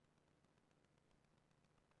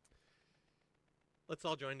Let's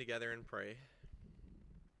all join together and pray.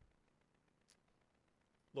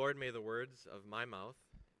 Lord, may the words of my mouth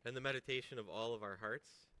and the meditation of all of our hearts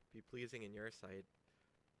be pleasing in your sight,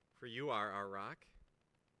 for you are our rock,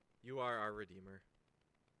 you are our Redeemer.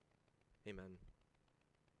 Amen.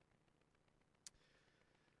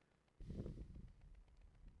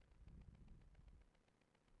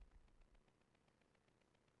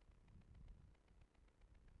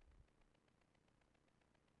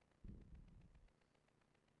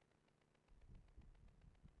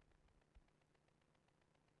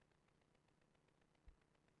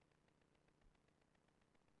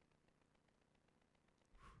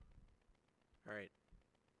 All right,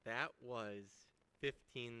 that was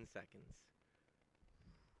 15 seconds.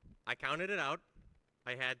 I counted it out.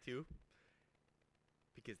 I had to,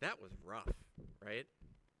 because that was rough, right?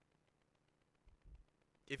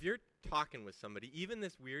 If you're talking with somebody, even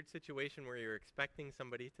this weird situation where you're expecting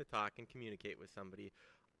somebody to talk and communicate with somebody,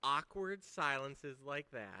 awkward silences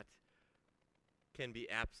like that can be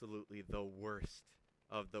absolutely the worst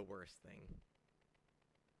of the worst thing.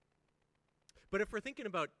 But if we're thinking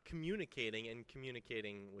about communicating and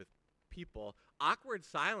communicating with people, awkward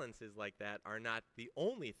silences like that are not the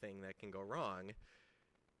only thing that can go wrong.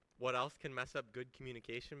 What else can mess up good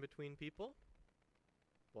communication between people?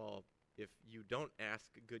 Well, if you don't ask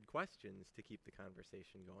good questions to keep the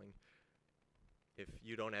conversation going, if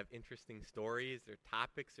you don't have interesting stories or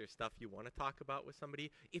topics or stuff you want to talk about with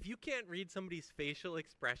somebody, if you can't read somebody's facial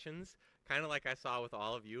expressions, kind of like I saw with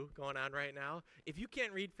all of you going on right now, if you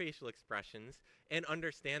can't read facial expressions and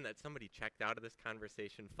understand that somebody checked out of this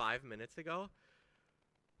conversation 5 minutes ago,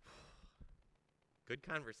 good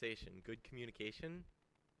conversation, good communication,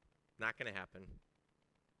 not going to happen.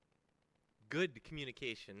 Good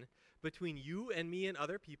communication between you and me and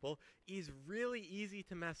other people is really easy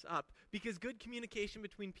to mess up, because good communication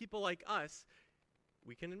between people like us,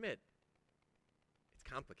 we can admit, it's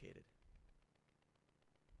complicated.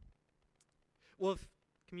 Well, if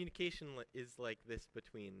communication is like this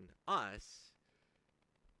between us,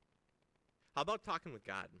 how about talking with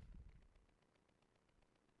God?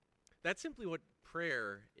 That's simply what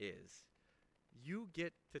prayer is. You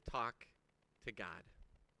get to talk to God.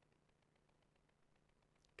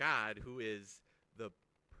 God, who is the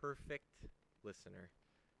perfect listener,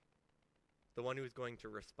 the one who is going to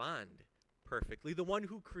respond perfectly, the one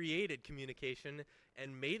who created communication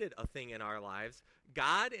and made it a thing in our lives.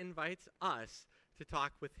 God invites us to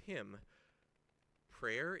talk with him.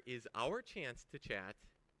 Prayer is our chance to chat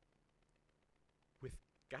with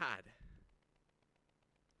God.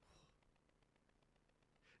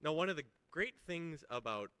 Now, one of the great things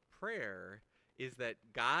about prayer is that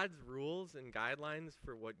God's rules and guidelines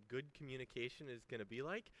for what good communication is going to be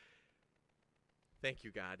like, thank you,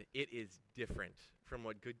 God, it is different from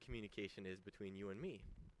what good communication is between you and me.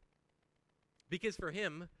 Because for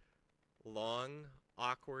him, long,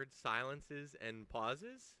 awkward silences and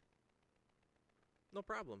pauses, no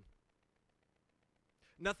problem.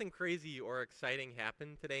 Nothing crazy or exciting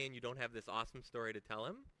happened today and you don't have this awesome story to tell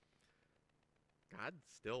him, God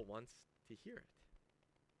still wants to hear it.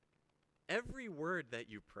 Every word that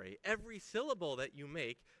you pray, every syllable that you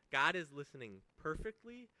make, God is listening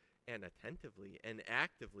perfectly and attentively and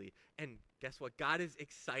actively. And guess what? God is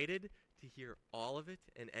excited to hear all of it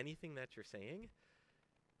and anything that you're saying.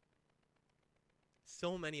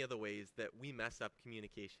 So many of the ways that we mess up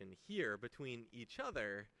communication here between each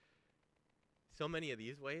other, so many of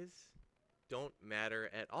these ways don't matter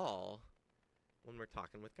at all when we're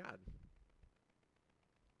talking with God.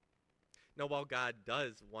 Now, while God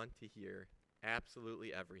does want to hear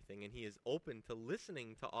absolutely everything, and he is open to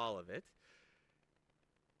listening to all of it,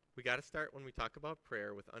 we got to start when we talk about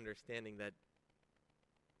prayer with understanding that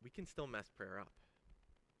we can still mess prayer up.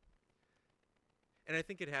 And I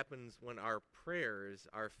think it happens when our prayers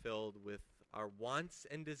are filled with our wants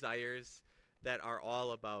and desires that are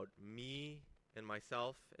all about me and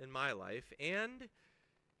myself and my life, and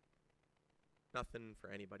nothing for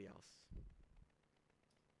anybody else.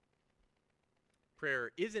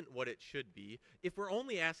 Prayer isn't what it should be if we're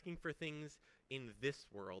only asking for things in this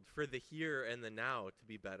world, for the here and the now to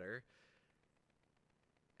be better,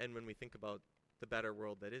 and when we think about the better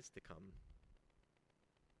world that is to come.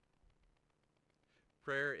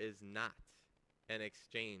 Prayer is not an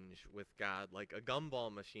exchange with God, like a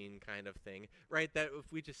gumball machine kind of thing, right? That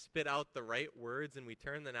if we just spit out the right words and we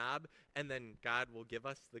turn the knob, and then God will give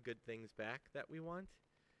us the good things back that we want.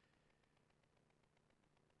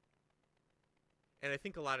 And I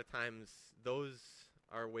think a lot of times those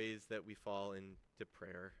are ways that we fall into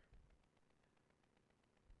prayer.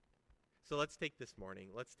 So let's take this morning,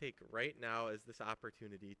 let's take right now as this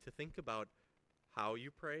opportunity to think about how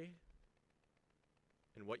you pray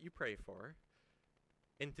and what you pray for,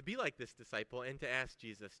 and to be like this disciple and to ask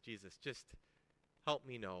Jesus, Jesus, just help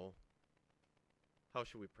me know, how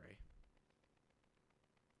should we pray?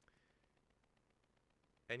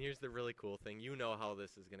 And here's the really cool thing. You know how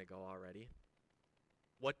this is going to go already.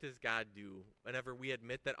 What does God do whenever we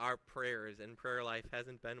admit that our prayers and prayer life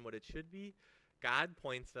hasn't been what it should be? God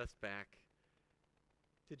points us back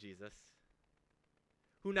to Jesus,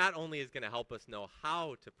 who not only is going to help us know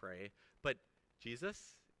how to pray, but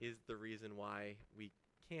Jesus is the reason why we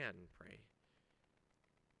can pray.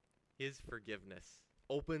 His forgiveness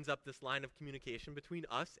opens up this line of communication between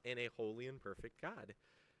us and a holy and perfect God.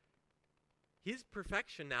 His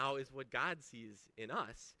perfection now is what God sees in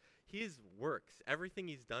us. His works, everything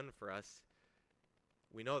he's done for us,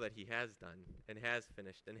 we know that he has done and has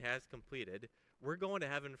finished and has completed. We're going to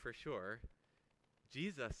heaven for sure.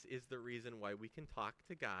 Jesus is the reason why we can talk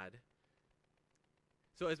to God.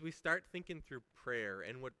 So as we start thinking through prayer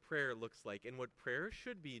and what prayer looks like and what prayer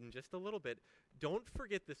should be in just a little bit, don't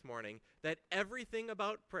forget this morning that everything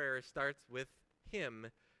about prayer starts with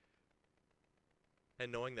him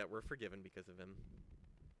and knowing that we're forgiven because of him.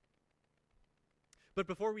 But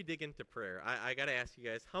before we dig into prayer, I got to ask you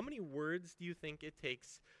guys, how many words do you think it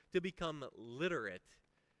takes to become literate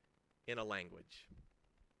in a language?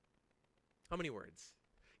 How many words?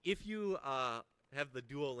 If you have the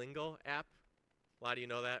Duolingo app, a lot of you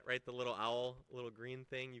know that, right? The little owl, little green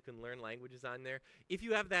thing, you can learn languages on there. If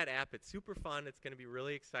you have that app, it's super fun. It's going to be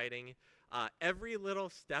really exciting. Every little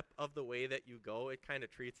step of the way that you go, it kind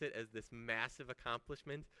of treats it as this massive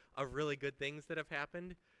accomplishment of really good things that have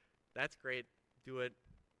happened. That's great. Do it.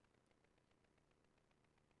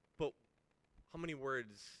 But how many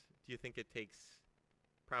words do you think it takes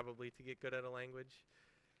probably to get good at a language?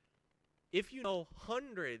 If you know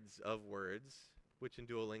hundreds of words, which in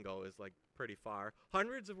Duolingo is like pretty far,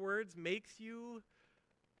 hundreds of words makes you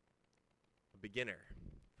a beginner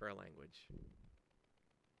for a language.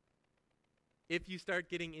 If you start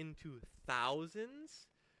getting into thousands,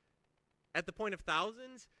 at the point of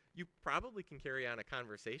thousands, you probably can carry on a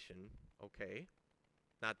conversation, okay?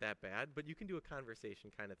 Not that bad, but you can do a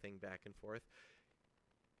conversation kind of thing back and forth.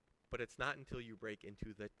 But it's not until you break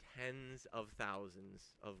into the tens of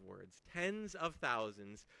thousands of words, tens of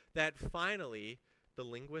thousands, that finally the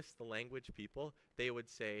linguists, the language people, they would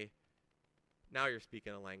say, now you're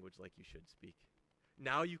speaking a language like you should speak.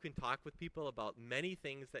 Now you can talk with people about many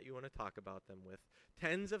things that you want to talk about them with.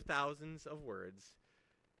 Tens of thousands of words.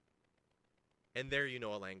 And there you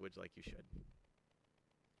know a language like you should.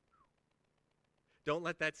 Don't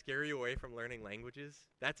let that scare you away from learning languages.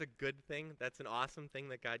 That's a good thing. That's an awesome thing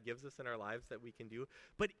that God gives us in our lives that we can do.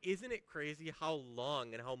 But isn't it crazy how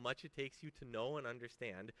long and how much it takes you to know and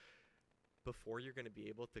understand before you're going to be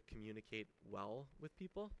able to communicate well with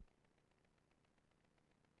people?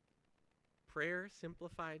 Prayer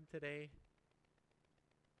simplified today.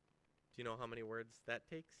 Do you know how many words that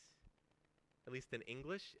takes? At least in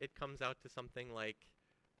English, it comes out to something like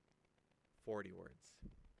 40 words.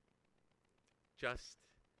 Just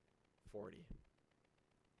 40.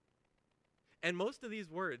 And most of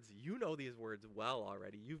these words, you know these words well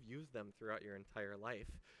already. You've used them throughout your entire life.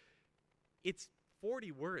 It's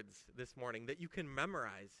 40 words this morning that you can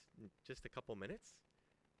memorize in just a couple minutes.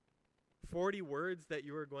 40 words that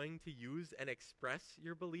you are going to use and express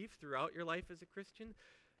your belief throughout your life as a Christian.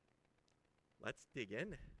 Let's dig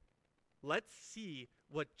in. Let's see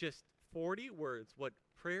what just 40 words, what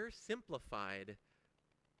prayer simplified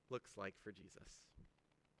looks like for Jesus.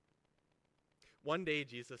 One day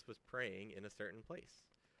Jesus was praying in a certain place.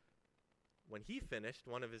 When he finished,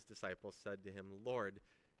 one of his disciples said to him, "Lord,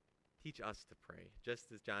 teach us to pray,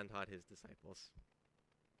 just as John taught his disciples."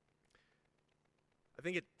 I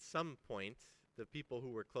think at some point, the people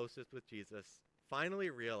who were closest with Jesus finally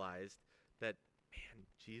realized that, man,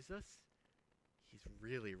 Jesus, he's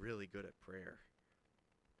really, really good at prayer.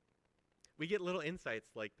 We get little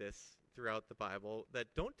insights like this throughout the Bible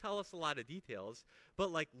that don't tell us a lot of details, but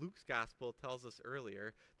like Luke's gospel tells us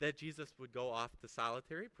earlier, that Jesus would go off to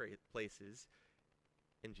solitary places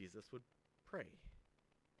and Jesus would pray.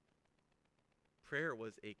 Prayer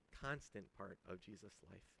was a constant part of Jesus'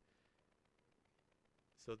 life.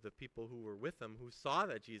 So the people who were with him, who saw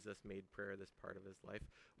that Jesus made prayer this part of his life,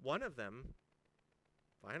 one of them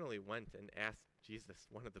finally went and asked Jesus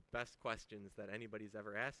one of the best questions that anybody's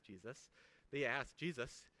ever asked Jesus. They asked,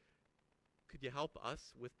 "Jesus, could you help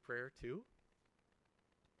us with prayer too?"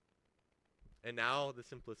 And now the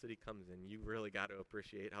simplicity comes in. You really got to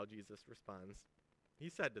appreciate how Jesus responds. He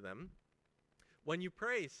said to them, "When you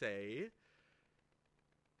pray, say,"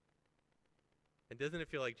 And doesn't it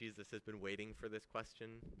feel like Jesus has been waiting for this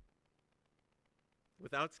question?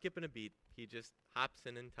 Without skipping a beat, he just hops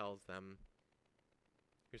in and tells them,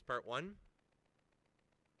 here's part one,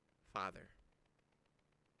 Father.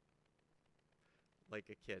 Like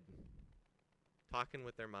a kid, talking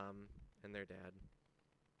with their mom and their dad.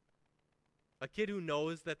 A kid who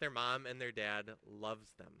knows that their mom and their dad loves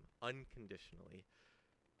them unconditionally.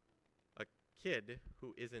 A kid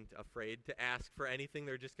who isn't afraid to ask for anything,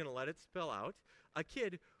 they're just going to let it spill out. A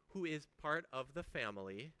kid who is part of the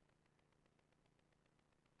family.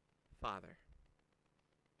 Father.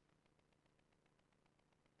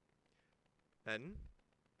 Then,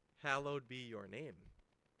 hallowed be your name.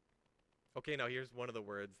 Okay, now here's one of the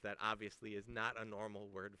words that obviously is not a normal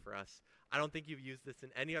word for us. I don't think you've used this in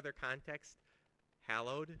any other context.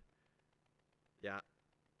 Hallowed. Yeah.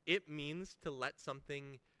 It means to let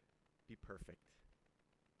something be perfect,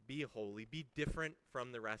 be holy, be different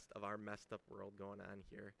from the rest of our messed up world going on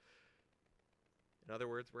here. In other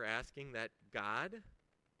words, we're asking that God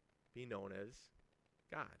be known as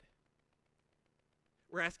God.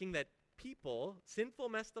 We're asking that people, sinful,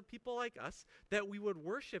 messed up people like us, that we would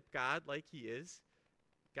worship God like he is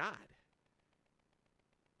God.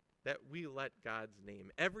 That we let God's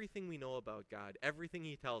name, everything we know about God, everything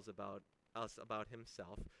he tells about us, about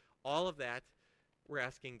himself, all of that, we're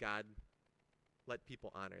asking God, let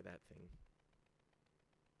people honor that thing.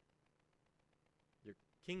 Your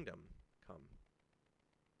kingdom come.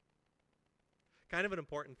 Kind of an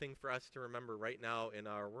important thing for us to remember right now in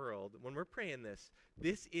our world, when we're praying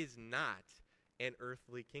this is not an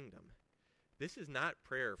earthly kingdom. This is not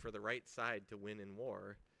prayer for the right side to win in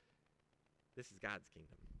war. This is God's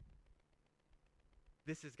kingdom.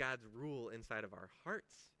 This is God's rule inside of our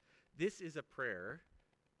hearts. This is a prayer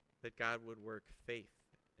that God would work faith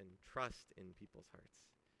and trust in people's hearts.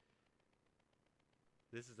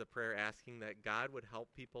 This is a prayer asking that God would help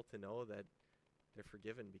people to know that they're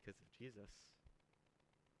forgiven because of Jesus.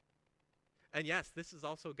 And yes, this is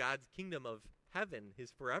also God's kingdom of heaven,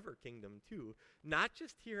 his forever kingdom too. Not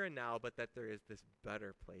just here and now, but that there is this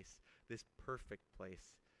better place, this perfect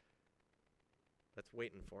place that's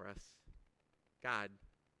waiting for us. God,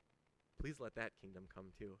 please let that kingdom come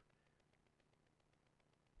too.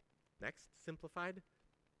 Next, simplified,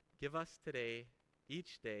 give us today,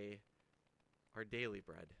 each day, our daily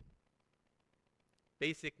bread.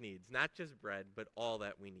 Basic needs, not just bread, but all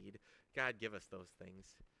that we need. God, give us those things.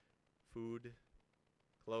 Food,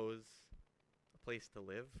 clothes, a place to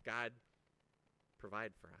live. God,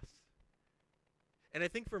 provide for us. And I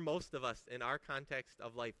think for most of us in our context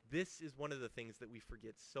of life, this is one of the things that we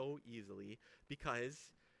forget so easily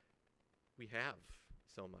because we have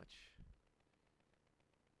so much.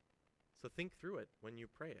 So think through it when you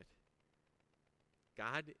pray it.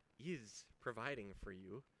 God is providing for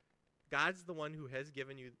you. God's the one who has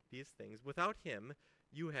given you these things. Without him,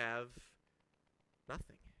 you have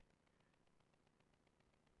nothing.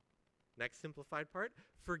 Next simplified part,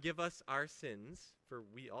 forgive us our sins, for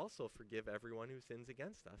we also forgive everyone who sins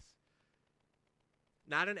against us.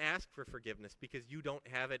 Not an ask for forgiveness because you don't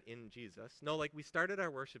have it in Jesus. No, like we started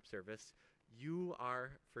our worship service, you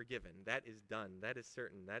are forgiven. That is done. That is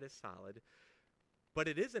certain. That is solid. But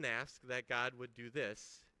it is an ask that God would do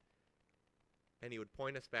this, and he would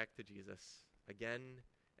point us back to Jesus again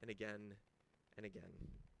and again and again.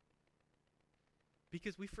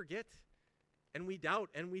 Because we forget, and we doubt,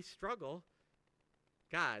 and we struggle.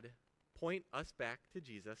 God, point us back to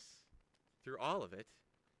Jesus through all of it.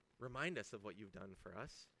 Remind us of what you've done for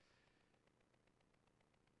us.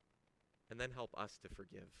 And then help us to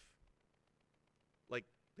forgive. Like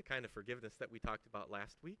the kind of forgiveness that we talked about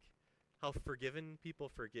last week. How forgiven people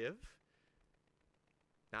forgive.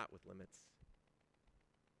 Not with limits.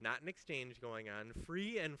 Not an exchange going on.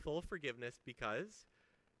 Free and full forgiveness because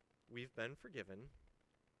we've been forgiven.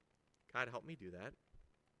 God, help me do that.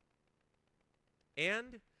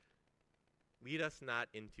 And lead us not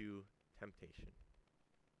into temptation.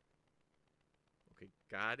 Okay,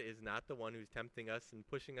 God is not the one who's tempting us and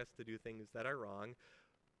pushing us to do things that are wrong,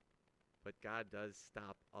 but God does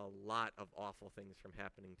stop a lot of awful things from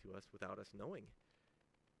happening to us without us knowing.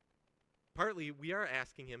 Partly, we are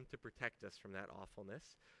asking him to protect us from that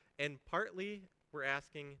awfulness, and partly, we're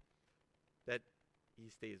asking that he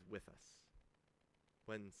stays with us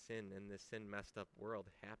when sin in this sin messed up world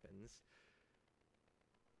happens.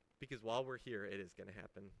 Because while we're here, it is going to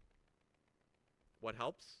happen. What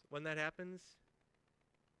helps when that happens?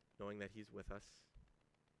 Knowing that he's with us,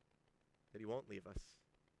 that he won't leave us,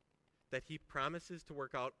 that he promises to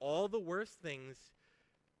work out all the worst things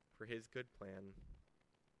for his good plan.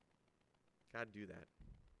 God, do that.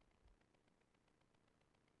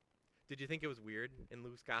 Did you think it was weird in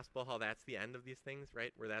Luke's gospel how that's the end of these things,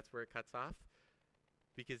 right? That's where it cuts off?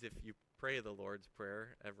 Because if you pray the Lord's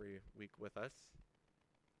Prayer every week with us,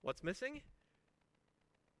 what's missing?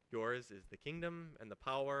 Yours is the kingdom and the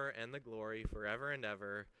power and the glory forever and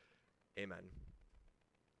ever. Amen.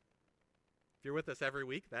 If you're with us every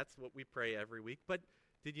week, that's what we pray every week. But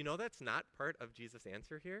did you know that's not part of Jesus'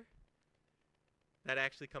 answer here? That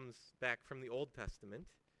actually comes back from the Old Testament.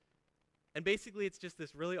 And basically, it's just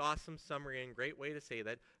this really awesome summary and great way to say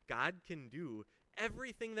that God can do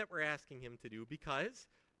everything that we're asking him to do because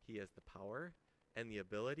he has the power and the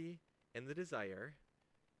ability and the desire.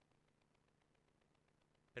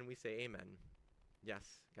 And we say, amen.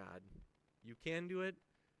 Yes, God, you can do it,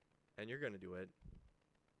 and you're going to do it.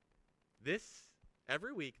 This,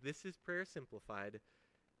 every week, this is prayer simplified.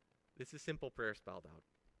 This is simple prayer spelled out.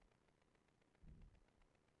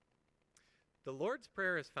 The Lord's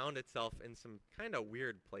Prayer has found itself in some kind of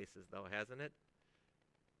weird places, though, hasn't it?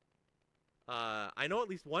 I know at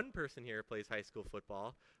least one person here plays high school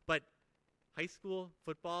football, but high school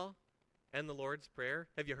football and the Lord's Prayer,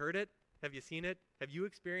 have you heard it? Have you seen it? Have you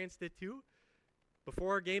experienced it too?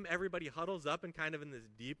 Before a game, everybody huddles up and kind of in this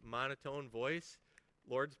deep, monotone voice,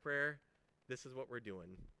 Lord's Prayer, this is what we're doing.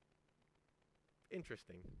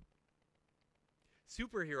 Interesting.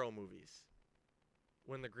 Superhero movies.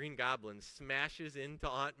 When the Green Goblin smashes into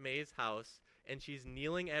Aunt May's house and she's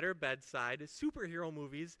kneeling at her bedside. Superhero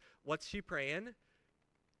movies, what's she praying?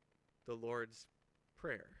 The Lord's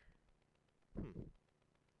Prayer.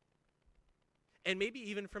 And maybe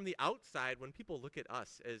even from the outside, when people look at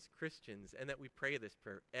us as Christians and that we pray this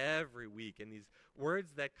prayer every week and these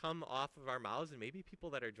words that come off of our mouths, and maybe people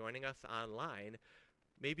that are joining us online,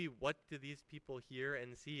 maybe what do these people hear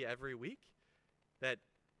and see every week? That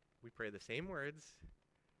we pray the same words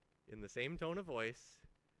in the same tone of voice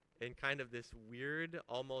and kind of this weird,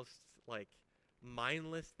 almost like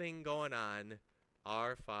mindless thing going on.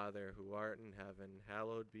 Our Father who art in heaven,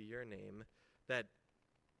 hallowed be your name. That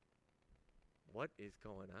what is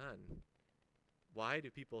going on? Why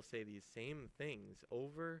do people say these same things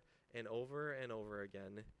over and over and over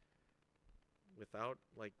again without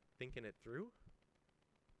like thinking it through?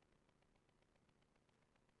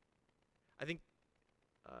 I think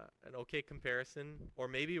an okay comparison, or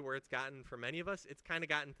maybe where it's gotten for many of us, it's kind of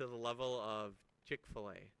gotten to the level of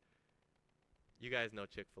Chick-fil-A. You guys know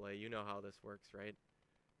Chick-fil-A. You know how this works, right?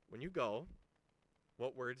 When you go,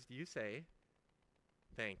 what words do you say?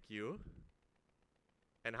 Thank you.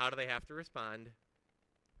 And how do they have to respond?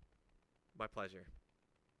 My pleasure.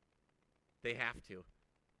 They have to.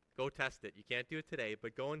 Go test it. You can't do it today,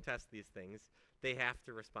 but go and test these things. They have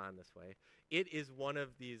to respond this way. It is one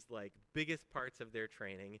of these like biggest parts of their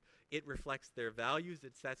training. It reflects their values.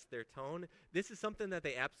 It sets their tone. This is something that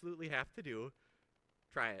they absolutely have to do.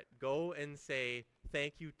 Try it. Go and say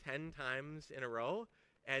thank you 10 times in a row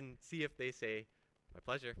and see if they say, my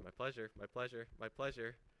pleasure, my pleasure, my pleasure, my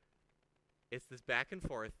pleasure. It's this back and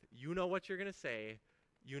forth. You know what you're going to say.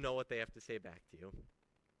 You know what they have to say back to you.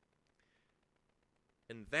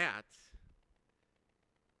 And that's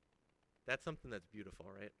something that's beautiful,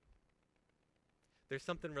 right? There's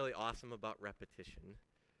something really awesome about repetition.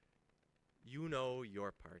 You know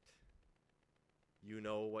your part. You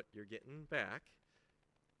know what you're getting back.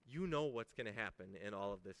 You know what's going to happen in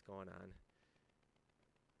all of this going on.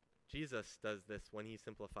 Jesus does this when he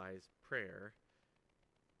simplifies prayer.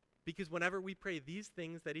 Because whenever we pray these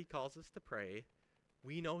things that he calls us to pray,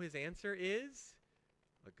 we know his answer is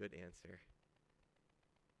a good answer.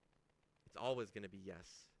 It's always going to be yes.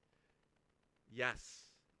 Yes,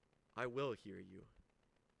 I will hear you.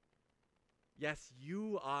 Yes,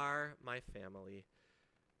 you are my family.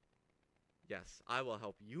 Yes, I will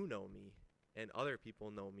help you know me, and other people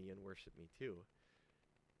know me and worship me too.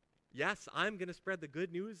 Yes, I'm going to spread the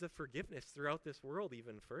good news of forgiveness throughout this world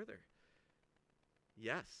even further.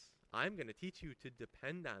 Yes, I'm going to teach you to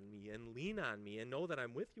depend on me and lean on me and know that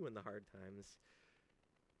I'm with you in the hard times.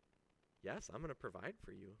 Yes, I'm going to provide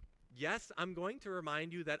for you. Yes, I'm going to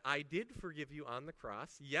remind you that I did forgive you on the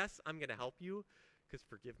cross. Yes, I'm going to help you because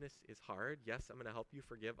forgiveness is hard. Yes, I'm going to help you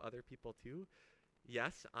forgive other people too.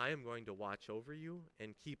 Yes, I am going to watch over you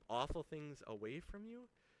and keep awful things away from you.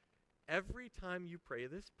 Every time you pray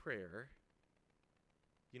this prayer,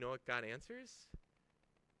 you know what God answers?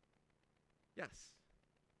 Yes.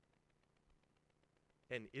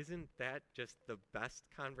 And isn't that just the best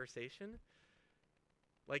conversation?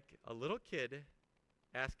 Like a little kid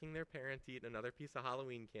asking their parent to eat another piece of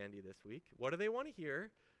Halloween candy this week. What do they want to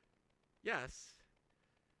hear? Yes.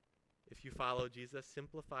 If you follow Jesus'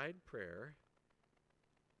 simplified prayer,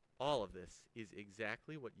 all of this is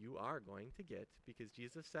exactly what you are going to get because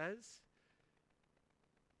Jesus says,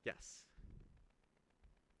 yes.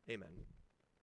 Amen.